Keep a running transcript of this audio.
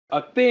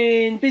I've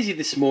been busy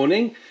this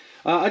morning.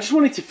 I just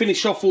wanted to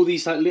finish off all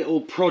these little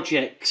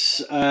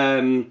projects.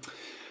 I've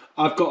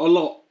got a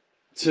lot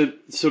to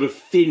sort of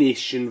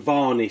finish and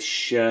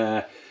varnish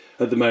at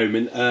the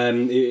moment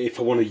if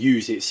I want to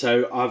use it.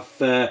 So I've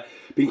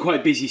been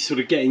quite busy sort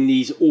of getting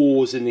these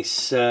oars and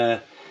this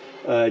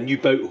new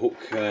boat hook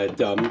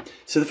done.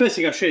 So the first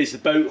thing I'll show you is the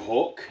boat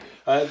hook.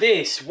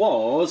 This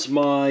was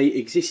my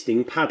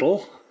existing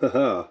paddle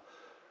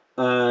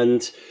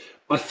and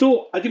I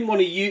thought I didn't want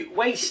to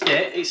waste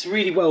it. It's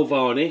really well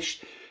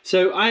varnished.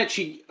 So I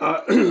actually,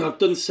 I've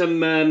done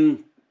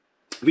some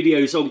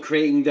videos on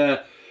creating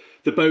the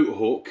boat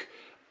hook.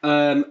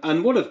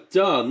 And what I've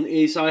done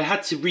is I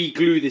had to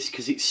re-glue this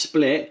because it's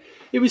split.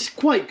 It was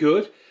quite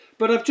good,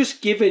 but I've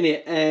just given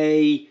it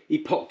a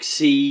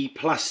epoxy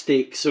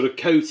plastic sort of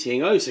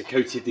coating. I also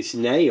coated this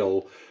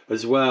nail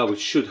as well, which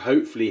should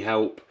hopefully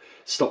help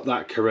stop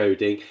that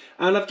corroding.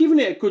 And I've given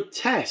it a good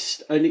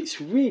test and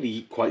it's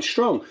really quite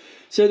strong.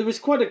 So there was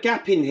quite a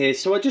gap in here,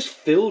 so I just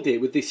filled it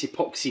with this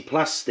epoxy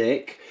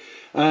plastic,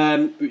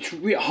 which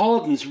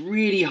hardens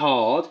really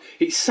hard.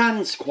 It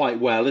sands quite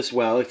well as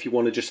well if you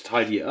want to just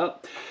tidy it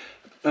up.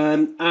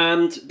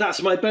 And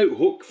that's my boat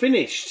hook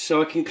finished.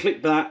 So I can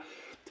clip that,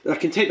 I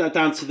can take that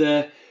down to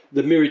the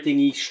mirror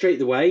dinghy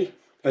straight away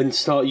and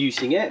start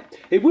using it.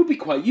 It would be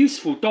quite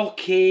useful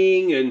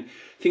docking and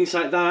things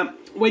like that.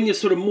 When you're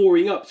sort of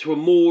mooring up to a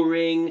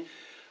mooring,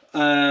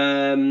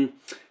 when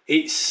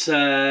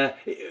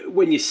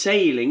you're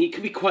sailing, it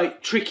can be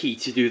quite tricky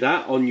to do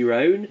that on your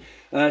own.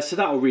 So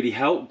that will really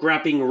help.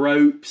 Grabbing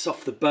ropes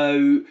off the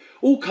boat,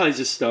 all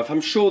kinds of stuff.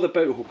 I'm sure the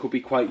boat hook will be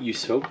quite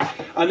useful.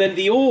 And then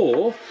the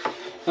oar,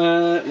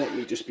 let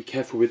me just be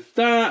careful with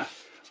that.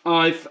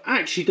 I've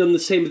actually done the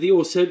same with the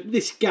oar. So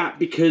this gap,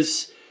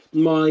 because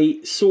my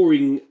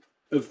sawing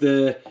of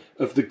the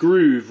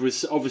groove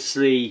was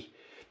obviously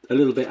a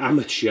little bit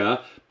amateur,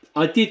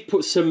 I did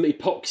put some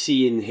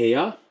epoxy in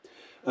here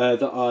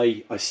that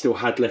I still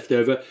had left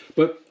over,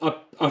 but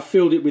I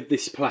filled it with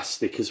this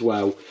plastic as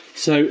well.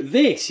 So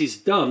this is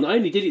done. I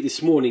only did it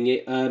this morning.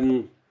 It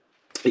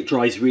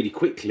dries really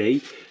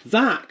quickly.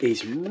 That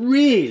is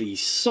really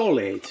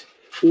solid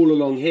all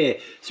along here.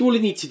 So all I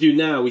need to do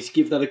now is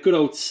give that a good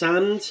old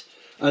sand,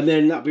 and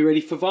then that'll be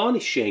ready for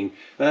varnishing.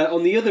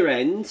 On the other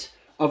end,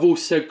 I've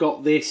also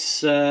got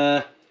this.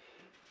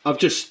 I've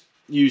just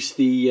used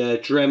the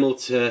Dremel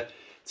to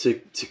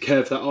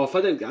curve that off.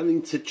 I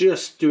need to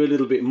just do a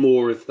little bit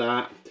more of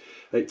that.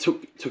 It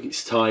took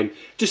its time.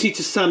 Just need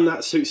to sand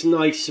that so it's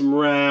nice and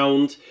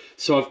round.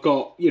 So I've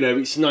got, you know,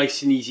 it's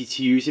nice and easy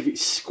to use. If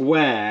it's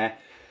square,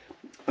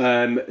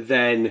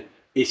 then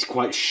it's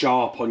quite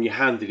sharp on your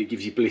hand and it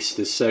gives you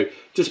blisters. So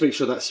just make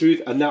sure that's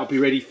smooth, and that'll be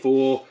ready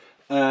for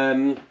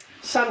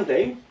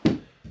sanding.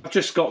 I've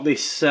just got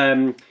this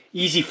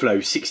Easy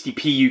Flow 60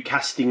 PU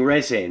casting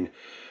resin.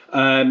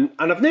 And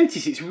I've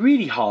noticed it's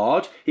really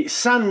hard. It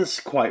sands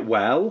quite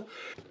well.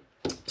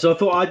 So I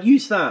thought I'd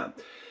use that.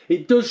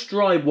 It does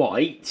dry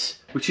white,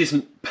 which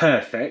isn't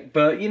perfect,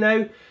 but you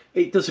know,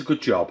 it does a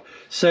good job.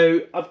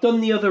 So I've done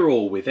the other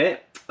oar with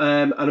it,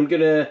 and I'm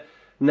gonna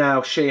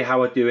now show you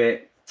how I do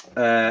it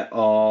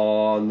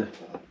on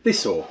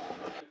this oar.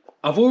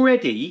 I've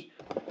already,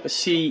 let's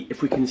see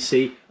if we can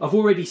see, I've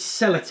already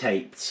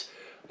sellotaped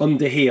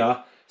under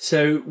here,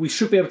 so we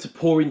should be able to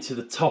pour into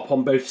the top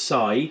on both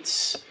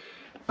sides.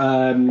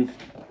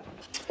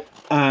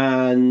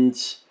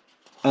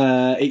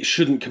 It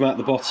shouldn't come out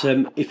the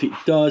bottom. If it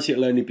does,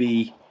 it'll only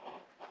be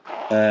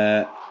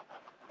a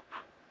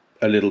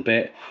little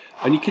bit.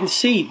 And you can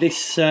see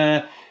this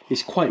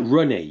is quite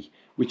runny,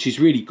 which is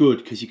really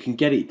good because you can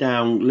get it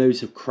down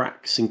loads of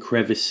cracks and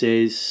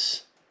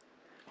crevices.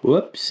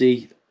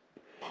 Whoopsie.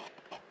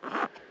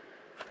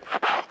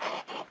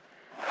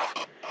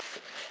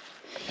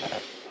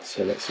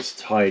 So let's just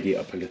tidy it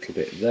up a little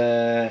bit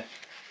there.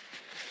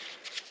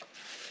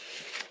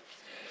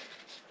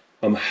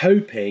 I'm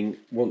hoping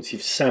once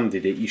you've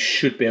sanded it, you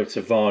should be able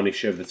to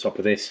varnish over the top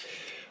of this.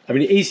 I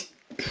mean, it is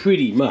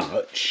pretty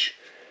much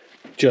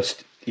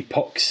just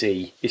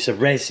epoxy. It's a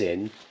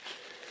resin.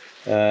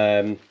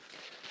 So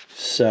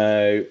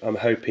I'm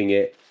hoping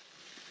it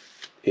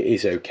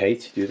is okay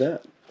to do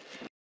that.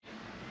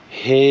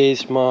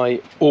 Here's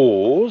my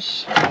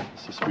oars.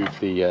 Let's just move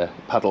the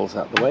paddles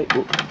out of the way.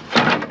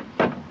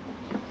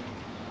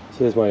 So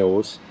there's my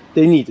oars.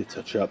 They need a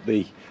touch up.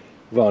 The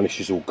varnish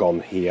is all gone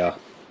here.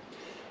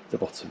 The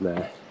bottom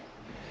there,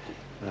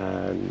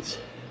 and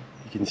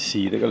you can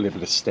see they've got a little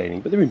bit of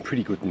staining, but they're in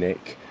pretty good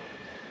nick.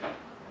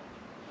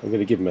 I'm going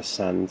to give them a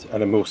sand,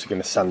 and I'm also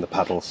going to sand the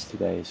paddles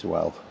today as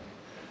well.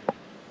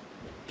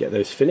 Get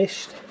those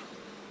finished.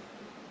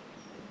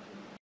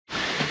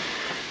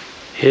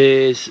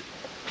 Here's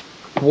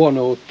one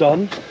oar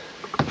done.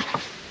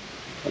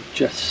 I've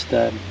just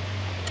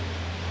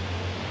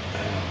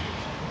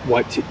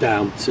wiped it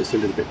down so it's a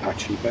little bit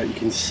patchy, but you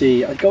can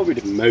see I got rid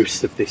of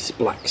most of this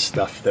black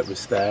stuff that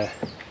was there.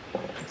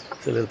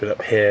 There's a little bit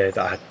up here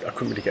that I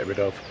couldn't really get rid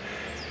of,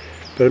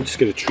 but I'm just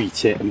going to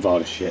treat it and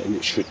varnish it, and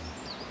it should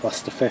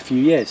last a fair few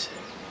years.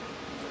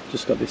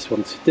 Just got this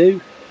one to do.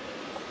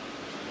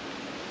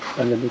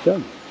 and then we're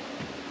done.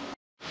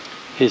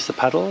 Here's the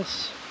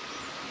paddles.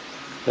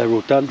 They're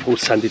all done, all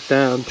sanded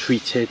down,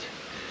 treated,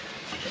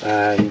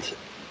 and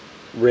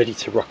ready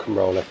to rock and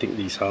roll. I think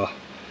these are.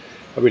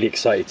 I'm really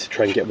excited to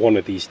try and get one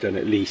of these done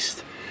at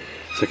least,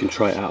 so I can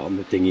try it out on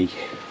the dinghy.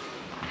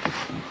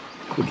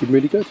 Looking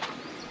really good.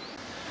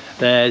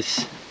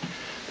 There's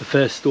the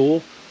first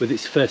oar with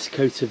its first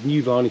coat of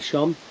new varnish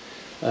on,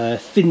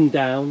 thinned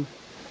down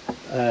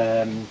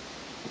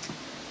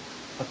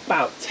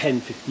about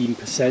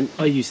 10-15%.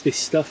 I use this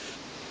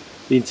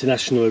stuff, the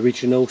International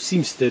Original,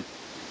 seems to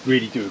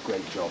really do a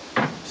great job,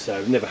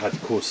 so never had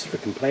cause for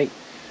complaint.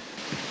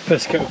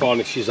 First coat of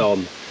varnish is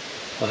on.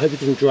 I hope it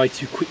doesn't dry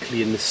too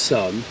quickly in the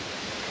sun,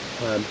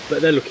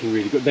 but they're looking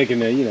really good. They're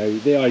gonna, you know,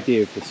 the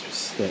idea of this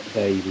was that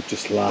they would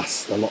just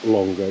last a lot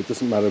longer. It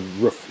doesn't matter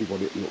roughly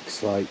what it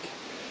looks like.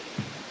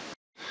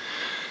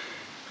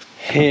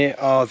 Here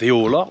are the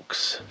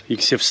Oarlocks. You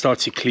can see I've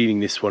started cleaning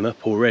this one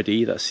up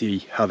already. Let's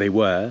see how they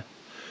were.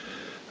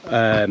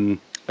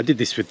 I did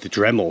this with the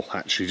Dremel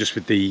actually, just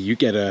with the, you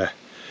get a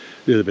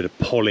little bit of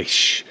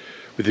polish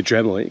with the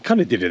Dremel. It kind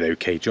of did an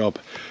okay job,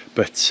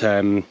 but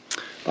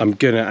I'm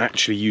gonna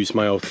actually use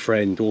my old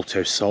friend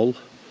Autosol,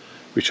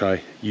 which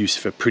I use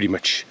for pretty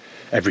much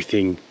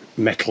everything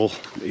metal.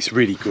 It's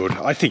really good.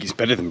 I think it's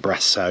better than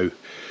Brasso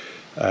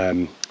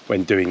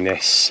when doing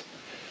this,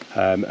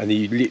 and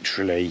you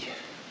literally,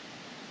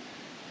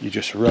 you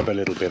just rub a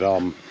little bit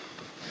on.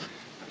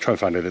 Try and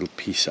find a little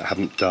piece that I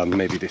haven't done.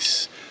 Maybe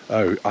this.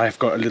 Oh, I've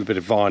got a little bit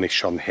of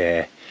varnish on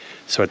here,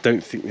 so I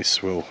don't think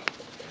this will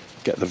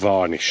get the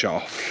varnish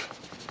off.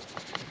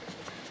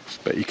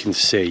 But you can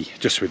see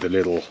just with a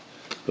little,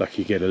 like,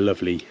 you get a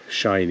lovely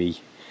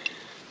shiny.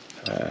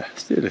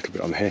 Let's do a little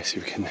bit on here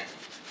so we can.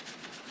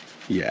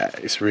 Yeah,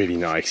 it's really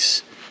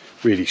nice,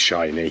 really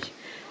shiny.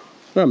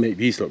 That'll make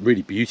these look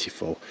really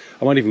beautiful.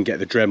 I might even get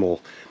the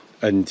Dremel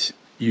and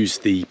use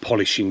the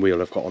polishing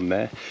wheel I've got on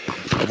there.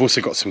 I've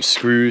also got some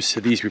screws, so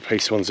these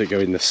replace ones that go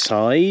in the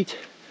side.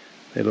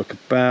 They look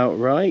about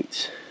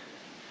right.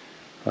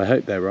 I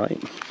hope they're right.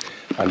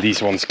 And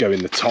these ones go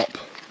in the top,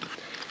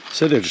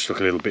 so they'll just look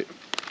a little bit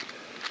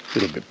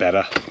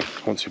better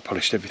once we've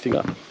polished everything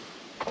up.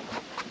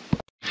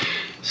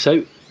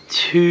 So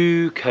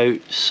 2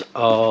 coats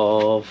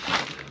of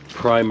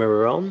primer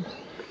are on.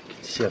 You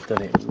can see I've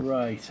done it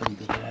right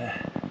under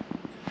there.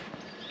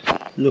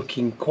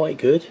 Looking quite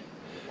good.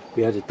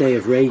 We had a day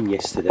of rain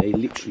yesterday,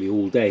 literally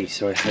all day,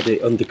 so I had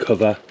it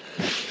undercover.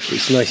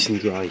 It's nice and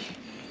dry.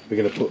 We're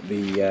going to put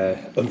the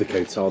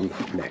undercoat on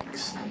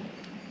next.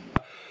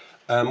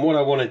 What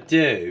I want to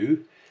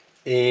do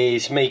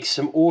is make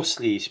some oar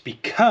sleeves,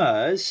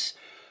 because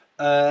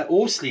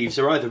oar sleeves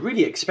are either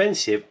really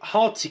expensive,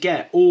 hard to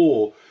get,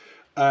 or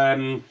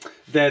they're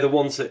the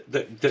ones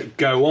that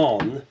go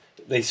on.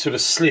 They sort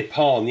of slip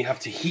on. You have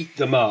to heat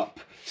them up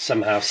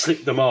somehow,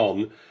 slip them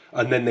on,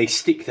 and then they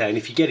stick there, and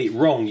if you get it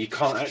wrong you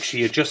can't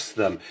actually adjust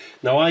them.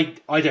 Now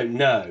I don't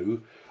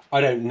know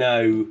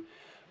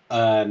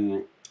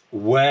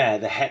where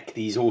the heck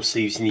these oar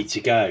sleeves need to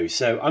go,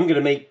 so I'm going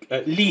to make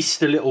at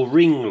least a little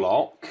ring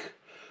lock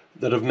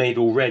that I've made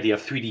already.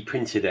 I've 3D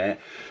printed it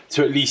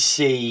to at least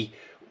see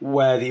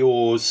where the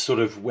oars, sort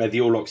of where the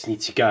Oarlocks need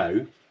to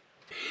go.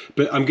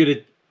 But I'm going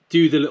to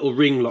do the little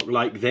ring lock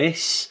like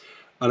this,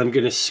 and I'm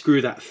going to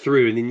screw that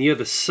through, and in the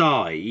other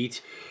side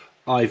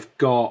I've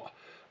got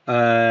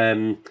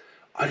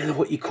I don't know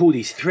what you call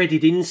these,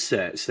 threaded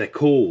inserts they're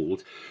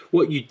called.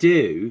 What you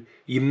do,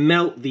 you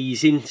melt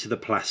these into the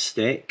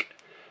plastic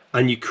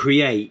and you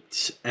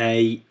create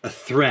a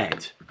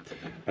thread,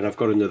 and I've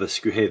got another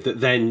screw here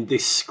that then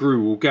this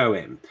screw will go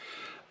in.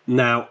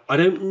 Now I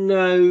don't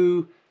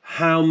know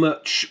how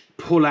much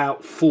pull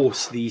out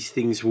force these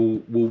things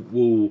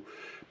will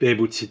be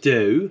able to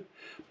do,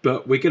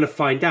 but we're going to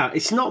find out.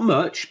 It's not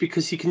much,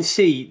 because you can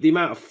see the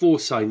amount of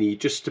force I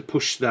need just to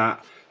push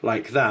that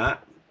like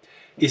that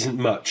isn't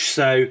much.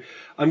 So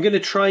I'm going to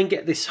try and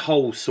get this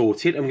hole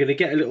sorted. I'm going to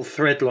get a little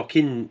thread lock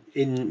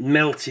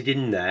melted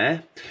in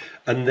there,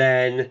 and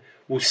then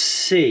we'll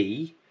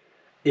see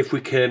if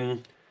we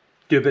can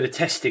do a bit of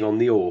testing on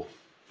the oar.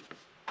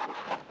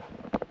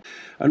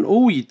 And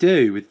all you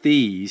do with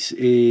these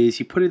is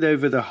you put it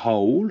over the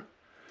hole.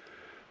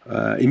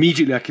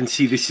 Immediately I can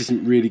see this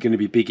isn't really going to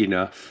be big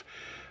enough,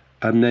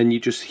 and then you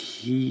just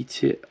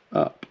heat it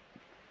up,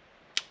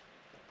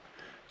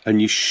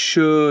 and you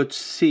should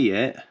see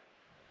it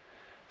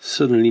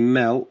suddenly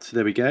melt.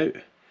 There we go,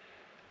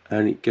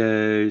 and it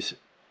goes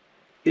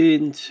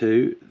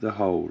into the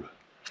hole.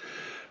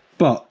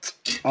 But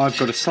I've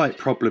got a slight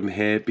problem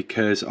here,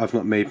 because I've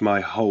not made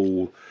my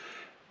hole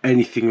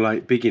anything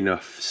like big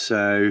enough,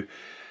 so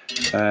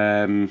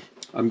I'm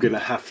gonna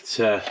have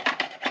to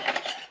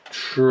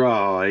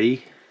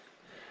try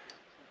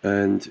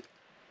and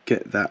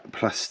get that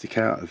plastic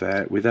out of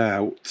there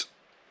without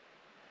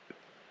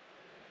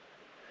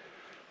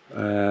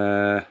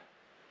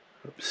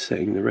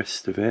upsetting the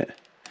rest of it.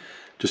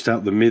 Just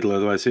out the middle,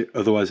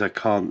 otherwise I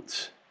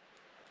can't.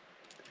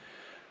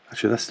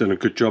 Actually, that's done a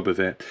good job of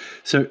it.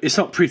 So it's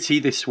not pretty,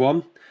 this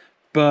one,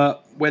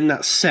 but when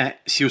that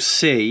sets, you'll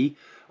see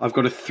I've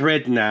got a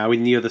thread now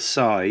in the other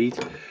side.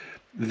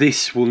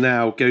 This will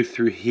now go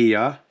through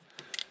here.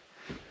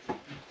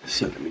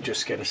 So let me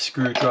just get a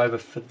screwdriver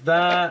for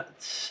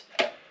that.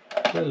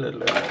 There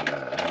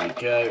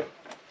we go.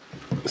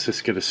 Let's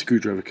just get a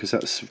screwdriver because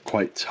that's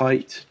quite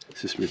tight.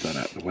 Let's just move that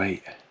out of the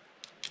way.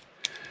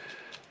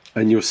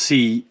 And you'll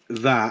see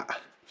that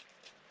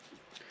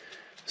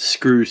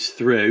screws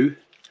through.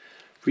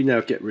 If we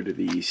now get rid of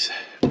these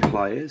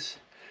pliers,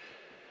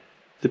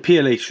 the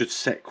PLA should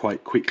set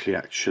quite quickly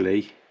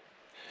actually.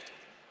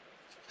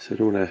 So I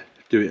don't want to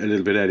do it a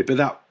little bit early,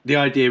 but the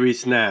idea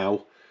is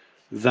now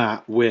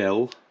that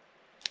will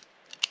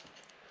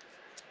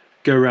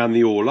go around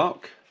the oar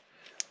lock,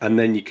 and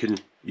then you can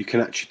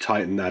actually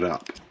tighten that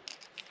up.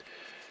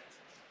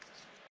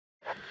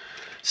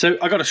 So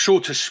I got a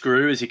shorter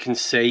screw, as you can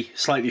see,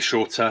 slightly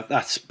shorter.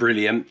 That's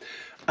brilliant.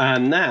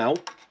 And now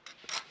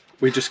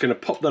we're just going to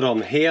pop that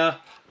on here.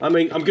 I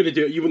mean, I'm going to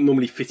do it. You wouldn't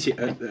normally fit it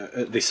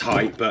at this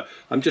height, but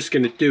I'm just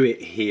going to do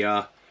it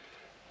here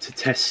to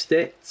test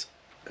it.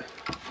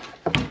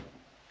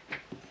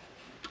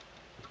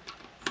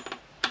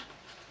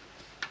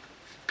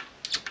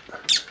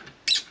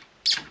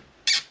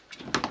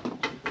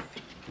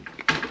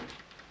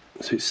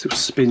 So it still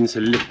spins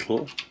a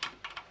little.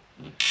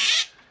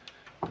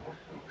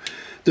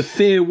 The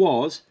fear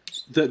was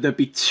that there'd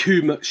be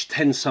too much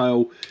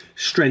tensile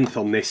strength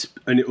on this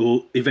and it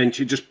will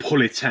eventually just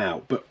pull it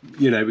out, but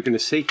you know, we're going to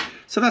see.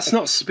 So that's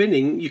not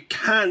spinning. You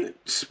can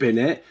spin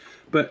it,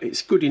 but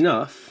it's good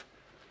enough.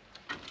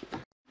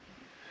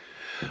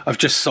 I've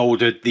just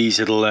soldered these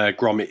little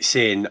grommets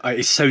in.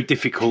 It's so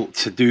difficult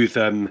to do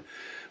them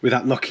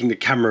without knocking the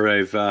camera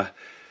over,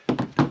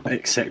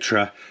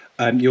 etc.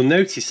 You'll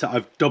notice that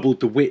I've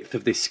doubled the width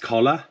of this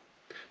collar.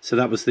 So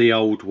that was the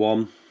old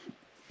one.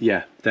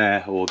 Yeah,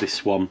 there, or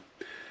this one.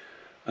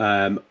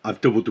 I've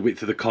doubled the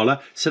width of the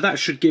collar. So that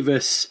should give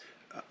us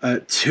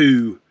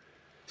 2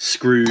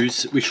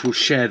 screws which will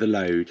share the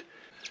load.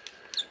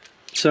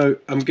 So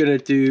I'm going to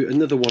do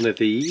another one of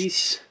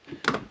these.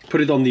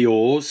 Put it on the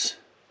oars.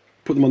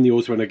 Put them on the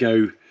oars when I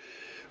go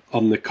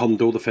on the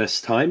condor the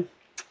first time.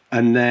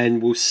 And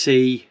then we'll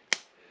see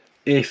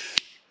if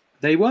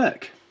they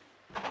work.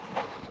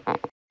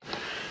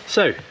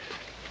 So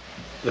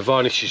the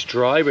varnish is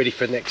dry, ready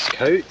for the next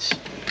coat.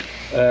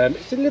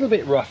 It's a little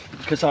bit rough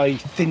because I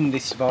thinned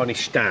this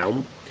varnish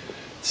down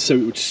so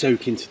it would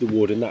soak into the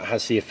wood, and that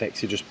has the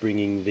effect of just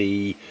bringing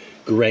the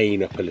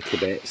grain up a little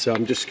bit. So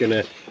I'm just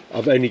gonna,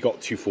 I've only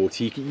got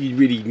 240. You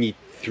really need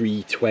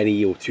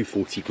 320 or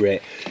 240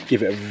 grit.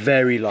 Give it a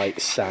very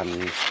light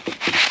sand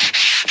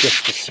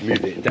just to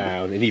smooth it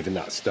down, and even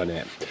that's done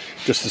it,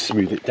 just to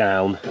smooth it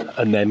down,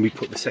 and then we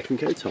put the second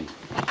coat on.